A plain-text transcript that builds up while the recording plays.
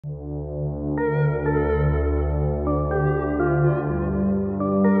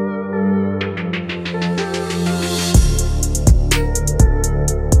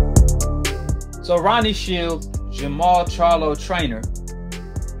Ronnie Shield, Jermall Charlo Trainer,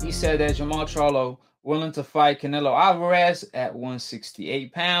 he said that Jermall Charlo willing to fight Canelo Alvarez at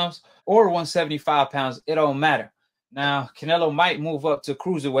 168 pounds or 175 pounds. It don't matter. Now, Canelo might move up to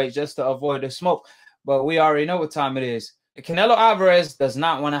cruiserweight just to avoid the smoke, but we already know what time it is. Canelo Alvarez does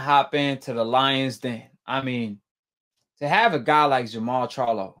not want to hop into the lion's den. I mean, to have a guy like Jermall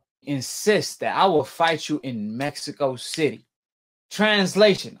Charlo insist that I will fight you in Mexico City.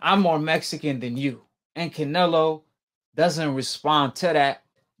 Translation, I'm more Mexican than you. And Canelo doesn't respond to that.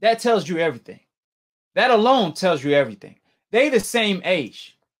 That tells you everything. That alone tells you everything. They the same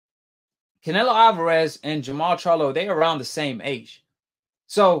age. Canelo Alvarez and Jermall Charlo, they around the same age.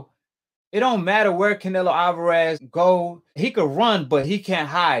 So it don't matter where Canelo Alvarez go. He could run, but he can't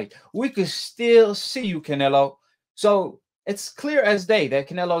hide. We could still see you, Canelo. So it's clear as day that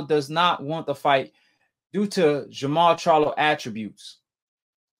Canelo does not want the fight due to Jermall Charlo attributes.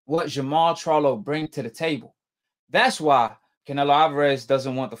 What Jermall Charlo bring to the table. That's why Canelo Alvarez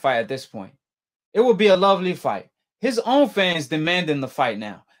doesn't want the fight at this point. It will be a lovely fight. His own fans demanding the fight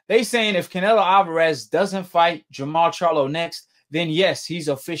now. They saying if Canelo Alvarez doesn't fight Jermall Charlo next, then yes, he's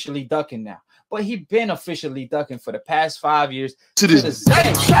officially ducking now. But he's been officially ducking for the past 5 years. To this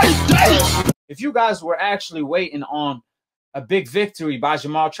day. If you guys were actually waiting on a big victory by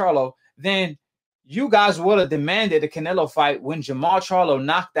Jermall Charlo, then you guys would have demanded a Canelo fight when Jermall Charlo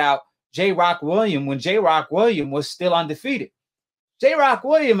knocked out J-Rock Williams when J-Rock Williams was still undefeated. J-Rock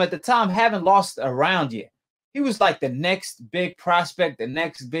Williams at the time haven't lost a round yet. He was like the next big prospect, the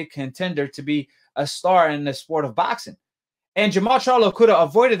next big contender to be a star in the sport of boxing. And Jermall Charlo could have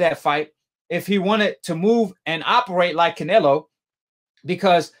avoided that fight if he wanted to move and operate like Canelo,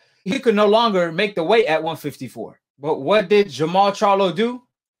 because he could no longer make the weight at 154. But what did Jermall Charlo do?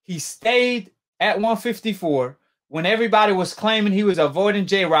 He stayed at 154 when everybody was claiming he was avoiding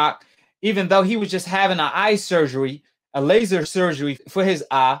J-Rock, even though he was just having an eye surgery, a laser surgery for his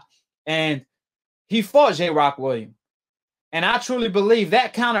eye, and he fought J-Rock Williams. And I truly believe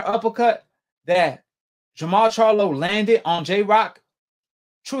that counter uppercut that Jermall Charlo landed on J-Rock,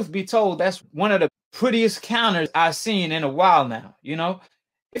 truth be told, that's one of the prettiest counters I've seen in a while now. You know,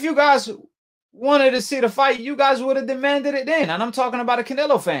 if you guys wanted to see the fight, you guys would have demanded it then. And I'm talking about the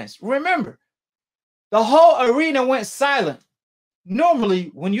Canelo fans. Remember, the whole arena went silent.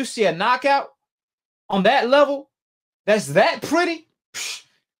 Normally, when you see a knockout on that level, that's that pretty,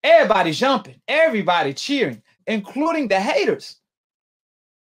 everybody jumping, everybody cheering, including the haters.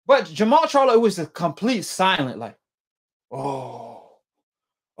 But Jermall Charlo, it was a complete silent, like,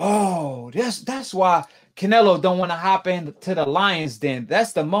 that's why Canelo don't want to hop into the lion's den.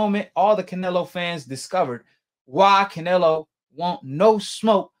 That's the moment all the Canelo fans discovered why Canelo want no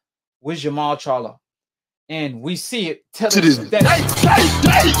smoke with Jermall Charlo. And we see it to this day.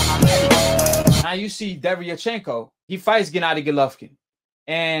 Now you see Devin, he fights Gennady Golovkin,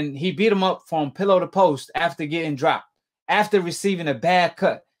 and he beat him up from pillow to post after getting dropped, after receiving a bad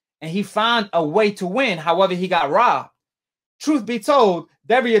cut, and he found a way to win. However, he got robbed. Truth be told,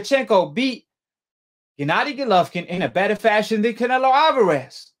 Devin beat Gennady Golovkin in a better fashion than Canelo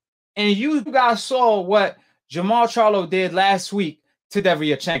Alvarez. And you guys saw what Jermall Charlo did last week to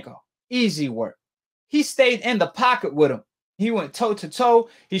Devin. Easy work. He stayed in the pocket with him. He went toe-to-toe.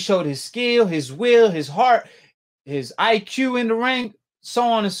 He showed his skill, his will, his heart, his IQ in the ring, so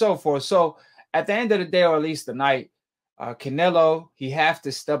on and so forth. So at the end of the day, or at least the night, Canelo, he have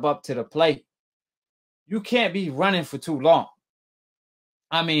to step up to the plate. You can't be running for too long.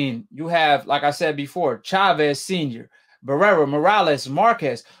 I mean, you have, like I said before, Chavez Sr., Barrera, Morales,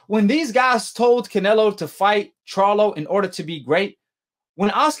 Marquez. When these guys told Canelo to fight Charlo in order to be great, when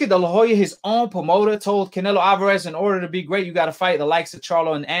Oscar De La Hoya, his own promoter, told Canelo Alvarez in order to be great, you got to fight the likes of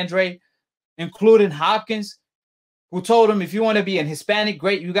Charlo and Andre, including Hopkins, who told him if you want to be an Hispanic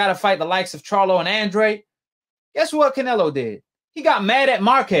great, you got to fight the likes of Charlo and Andre. Guess what Canelo did? He got mad at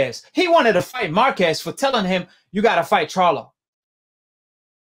Marquez. He wanted to fight Marquez for telling him you got to fight Charlo.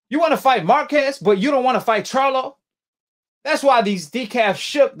 You want to fight Marquez, but you don't want to fight Charlo? That's why these decaf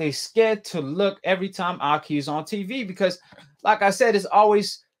shook. They scared to look every time AKHi is on TV because, like I said, it's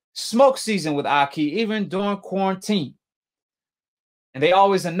always smoke season with AKHi, even during quarantine. And they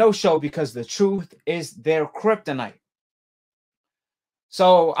always a no-show because the truth is their kryptonite.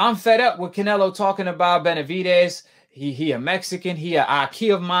 So I'm fed up with Canelo talking about Benavidez. He a Mexican. He a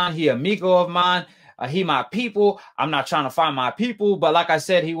AKHi of mine. He amigo of mine. He my people. I'm not trying to fight my people. But like I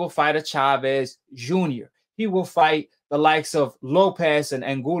said, he will fight a Chavez Jr. He will fight the likes of Lopez and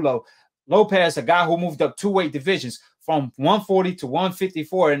Angulo. Lopez, a guy who moved up 2 weight divisions from 140 to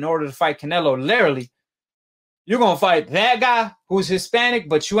 154 in order to fight Canelo. Literally, you're going to fight that guy who's Hispanic,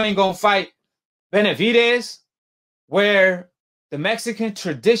 but you ain't going to fight Benavidez, where the Mexican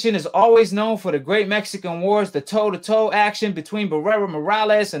tradition is always known for the great Mexican wars, the toe-to-toe action between Barrera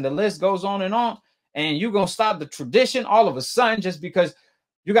Morales, and the list goes on, and you're going to stop the tradition all of a sudden just because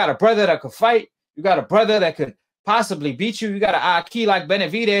you got a brother that could fight, you got a brother that could possibly beat you, you got an AKHi like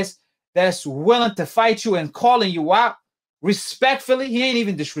Benavidez that's willing to fight you and calling you out respectfully. He ain't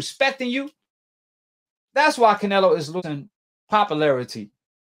even disrespecting you. That's why Canelo is losing popularity.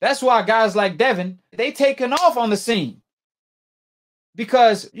 That's why guys like Devin, they taking off on the scene.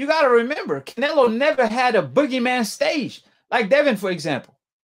 Because you got to remember, Canelo never had a boogeyman stage. Like Devin, for example.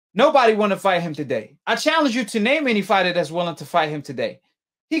 Nobody want to fight him today. I challenge you to name any fighter that's willing to fight him today.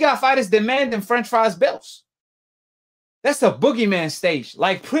 He got fighters demanding French fries belts. That's a boogeyman stage,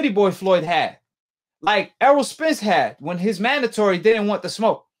 like Pretty Boy Floyd had. Like Errol Spence had when his mandatory didn't want the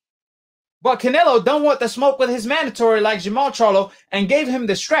smoke. But Canelo don't want the smoke with his mandatory like Jermall Charlo and gave him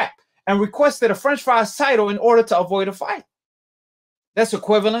the strap and requested a French fries title in order to avoid a fight. That's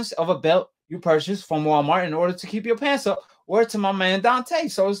equivalence of a belt you purchased from Walmart in order to keep your pants up. Word to my man Dante.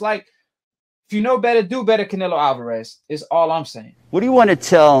 So it's like, if you know better, do better, Canelo Alvarez, is all I'm saying. What do you want to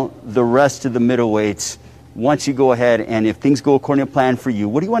tell the rest of the middleweights once you go ahead and if things go according to plan for you?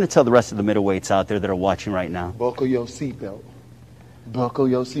 What do you want to tell the rest of the middleweights out there that are watching right now? Buckle your seatbelt. Buckle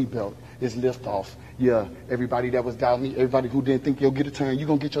your seatbelt. It's liftoff. Yeah, everybody that was doubting me, everybody who didn't think you'll get a turn, you're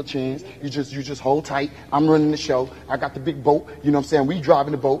going to get your chance. You just hold tight. I'm running the show. I got the big boat. You know what I'm saying? We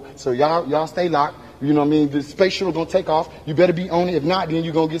driving the boat. So y'all stay locked. You know what I mean? The space shuttle gonna take off. You better be on it. If not, then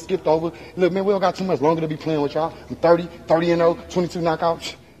you're gonna get skipped over. Look, man, we don't got too much longer to be playing with y'all. I'm 30-0, 22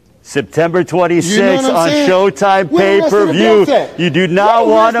 knockouts. September 26th on Showtime pay-per-view. You do not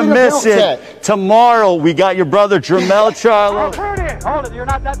want to miss it. Tomorrow, we got your brother, Jermall Charlo. Hold it, you're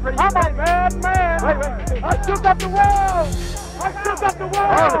not that pretty. I'm a bad man. Wait. I shook up the world. I shook up the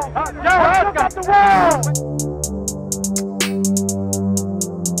world. I shook up the world.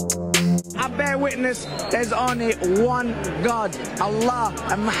 I bear witness, there's only one God, Allah,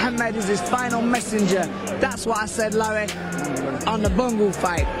 and Muhammad is his final messenger. That's what I said, Larry, on the Bungle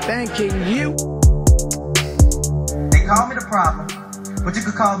fight. Thanking you. They call me the problem, but you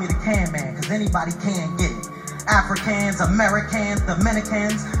could call me the can man, because anybody can get it. Africans, Americans,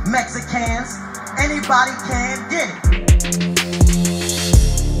 Dominicans, Mexicans, anybody can get it.